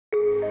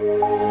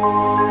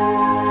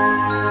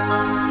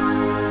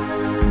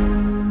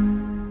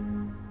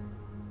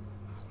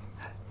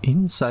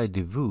Inside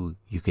the view,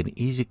 you can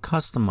easily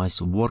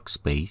customize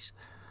workspace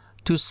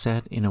to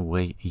set in a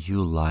way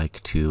you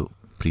like to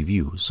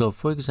preview. So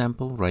for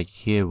example, right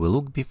here we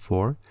look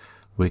before,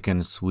 we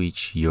can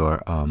switch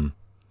your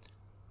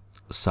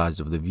size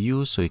of the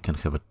view, so you can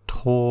have a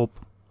top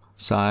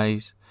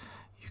size,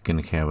 you can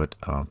have it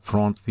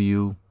front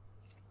view,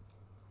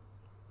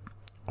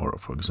 or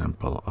for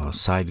example a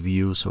side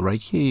view. So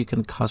right here you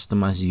can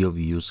customize your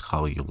views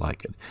how you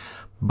like it.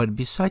 But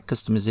beside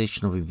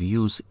customization of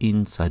views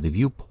inside the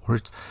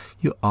viewport,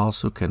 you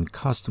also can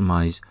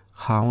customize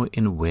how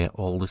and where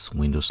all these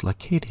windows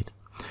located.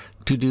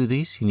 To do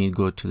this, you need to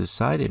go to the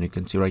side, and you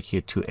can see right here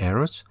 2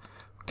 arrows.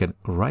 You can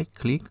right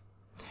click,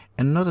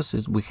 and notice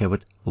that we have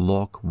it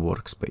lock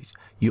workspace.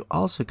 You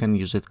also can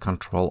use it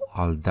Control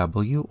Alt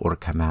W or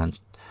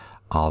Command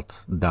Alt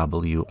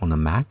W on a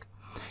Mac.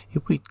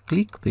 If we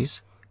click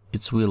this,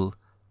 it will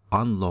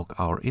unlock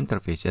our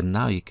interface, and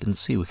now you can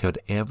see we have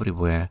it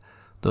everywhere,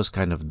 those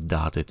kind of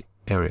dotted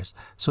areas.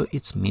 So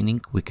it's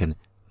meaning we can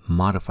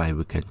modify,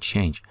 we can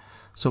change.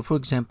 So for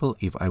example,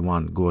 if I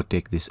want to go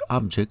take this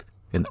object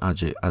and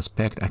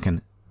aspect, I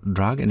can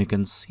drag, and you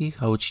can see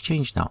how it's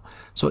changed now.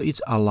 So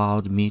it's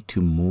allowed me to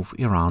move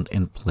around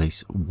and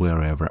place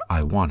wherever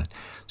I want it.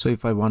 So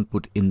if I want to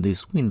put in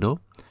this window,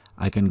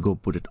 I can go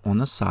put it on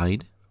the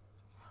side,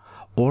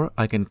 or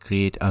I can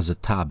create as a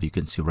tab. You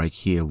can see right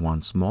here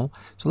one small.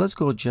 So let's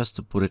go just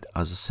to put it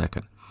as a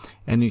second.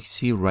 And you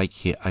see right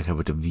here I have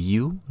it a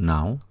view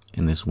now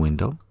in this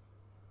window,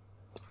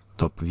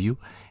 top view,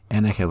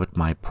 and I have it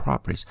my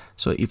properties.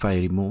 So if I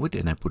remove it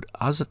and I put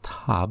as a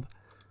tab,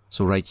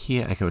 so right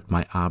here I have it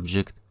my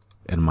object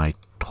and my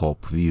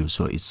top view,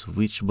 so it's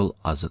switchable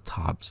as a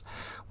tabs,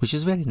 which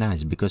is very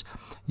nice because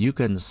you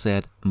can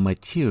set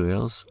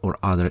materials or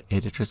other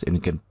editors and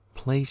you can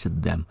place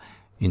them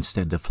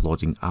instead of the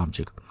floating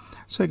object.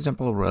 So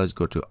example, let's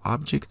go to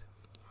object,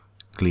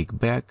 click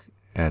back,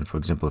 and for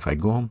example if I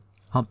go home,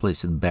 I'll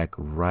place it back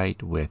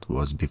right where it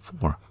was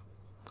before.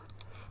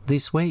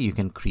 This way you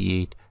can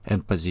create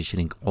and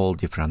positioning all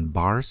different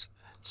bars.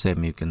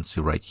 Same, you can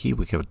see right here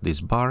we have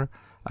this bar.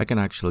 I can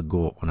actually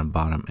go on the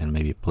bottom and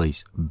maybe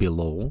place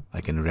below.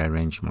 I can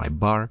rearrange my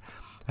bar.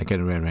 I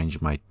can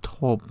rearrange my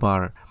top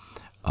bar,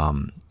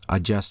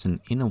 adjusting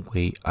in a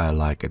way I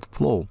like it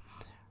flow.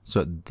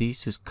 So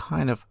this is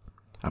kind of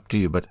up to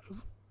you, but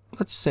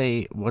let's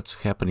say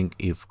what's happening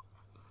if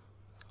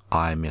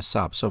I mess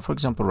up. So for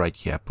example, right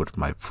here I put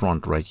my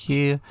front right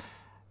here,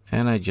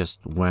 and I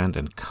just went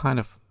and kind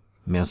of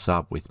mess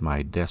up with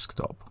my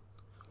desktop,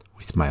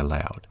 with my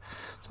layout.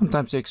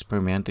 Sometimes you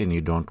experiment and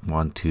you don't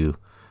want to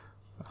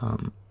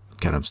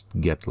kind of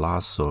get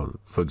lost. So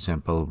for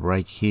example,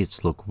 right here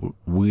it's look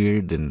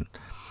weird and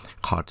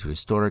hard to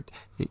restore it.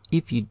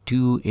 If you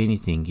do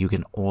anything, you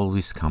can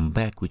always come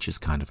back, which is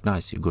kind of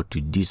nice. You go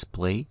to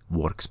display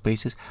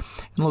workspaces,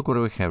 and look what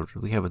we have.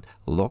 We have a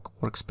lock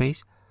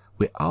workspace.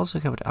 We also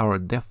have our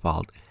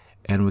default,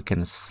 and we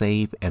can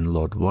save and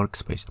load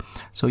workspace.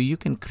 So you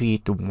can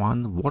create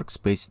one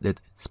workspace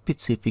that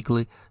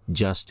specifically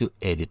just to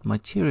edit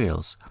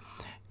materials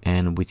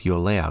and with your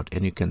layout,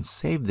 and you can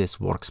save this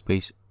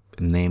workspace,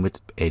 name it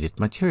edit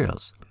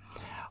materials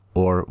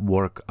or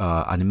work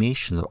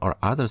animation or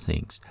other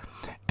things.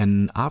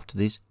 And after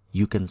this,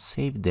 you can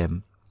save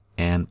them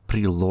and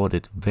preload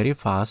it very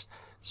fast,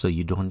 so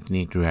you don't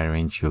need to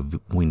rearrange your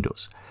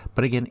windows.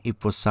 But again, if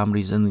for some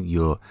reason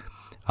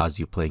as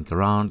you're playing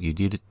around, you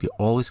did it, you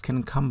always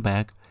can come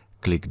back,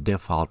 click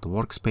default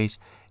workspace,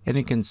 and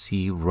you can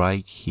see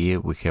right here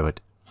we have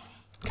it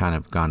kind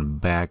of gone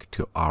back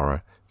to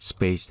our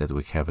space that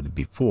we have it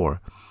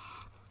before.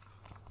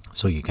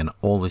 So you can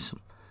always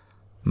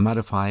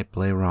modify,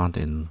 play around,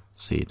 and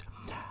see it.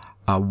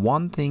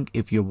 One thing,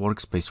 if your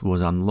workspace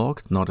was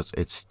unlocked, notice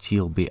it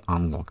still be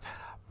unlocked.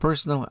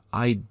 Personally,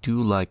 I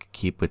do like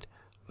keep it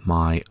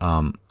my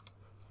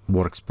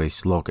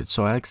workspace locked,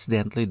 so I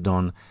accidentally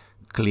don't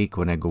click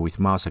when I go with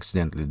mouse,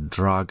 accidentally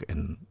drag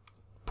and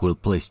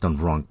place it on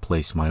wrong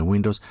place my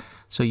windows.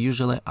 So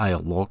usually I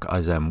lock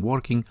as I'm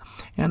working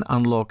and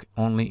unlock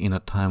only in a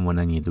time when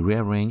I need to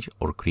rearrange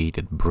or create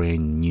a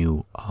brand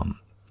new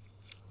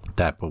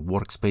type of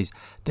workspace.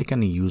 They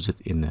can use it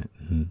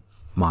in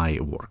my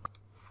work.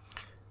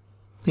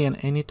 Then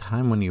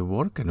anytime when you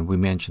work, and we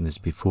mentioned this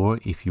before,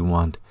 if you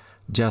want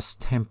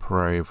just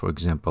temporary, for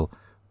example,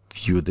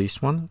 view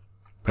this one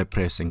by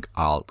pressing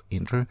Alt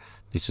Enter,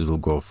 this will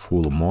go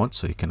full mode,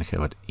 so you can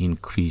have it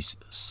increase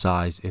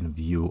size and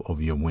view of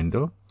your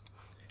window.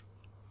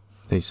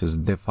 This is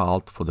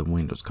default for the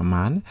Windows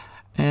command.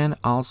 And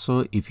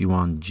also if you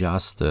want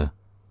just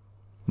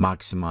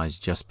maximize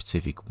just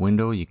specific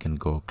window, you can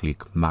go click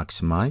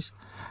maximize.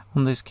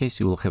 In this case,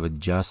 you will have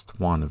just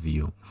one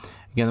view.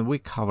 Again, we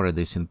covered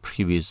this in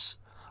previous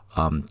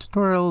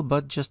tutorial,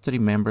 but just to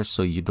remember,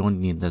 so you don't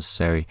need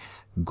necessarily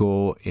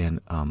go and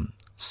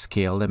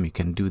scale them. You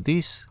can do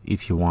this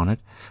if you want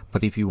it,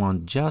 but if you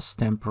want just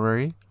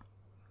temporary,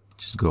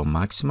 just go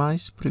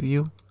maximize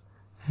preview,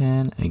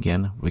 and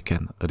again we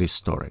can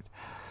restore it.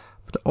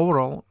 But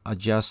overall,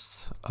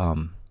 adjust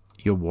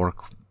your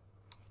work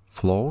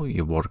flow,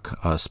 your work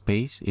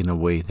space in a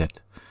way that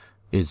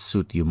it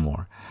suits you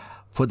more.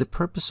 For the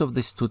purpose of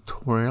these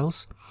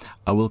tutorials,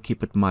 I will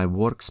keep it my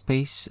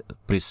workspace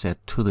preset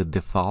to the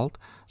default,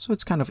 so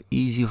it's kind of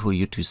easy for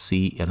you to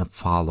see and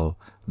follow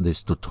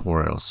this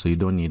tutorial, so you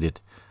don't need it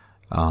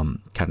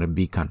kind of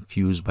be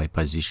confused by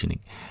positioning.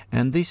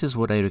 And this is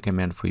what I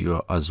recommend for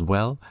you as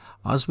well.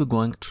 As we're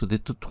going through the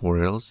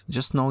tutorials,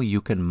 just know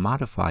you can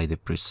modify the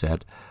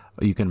preset,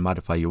 you can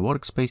modify your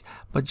workspace,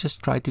 but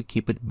just try to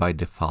keep it by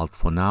default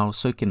for now,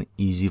 so you can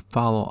easily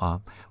follow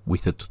up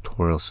with the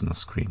tutorials on the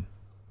screen.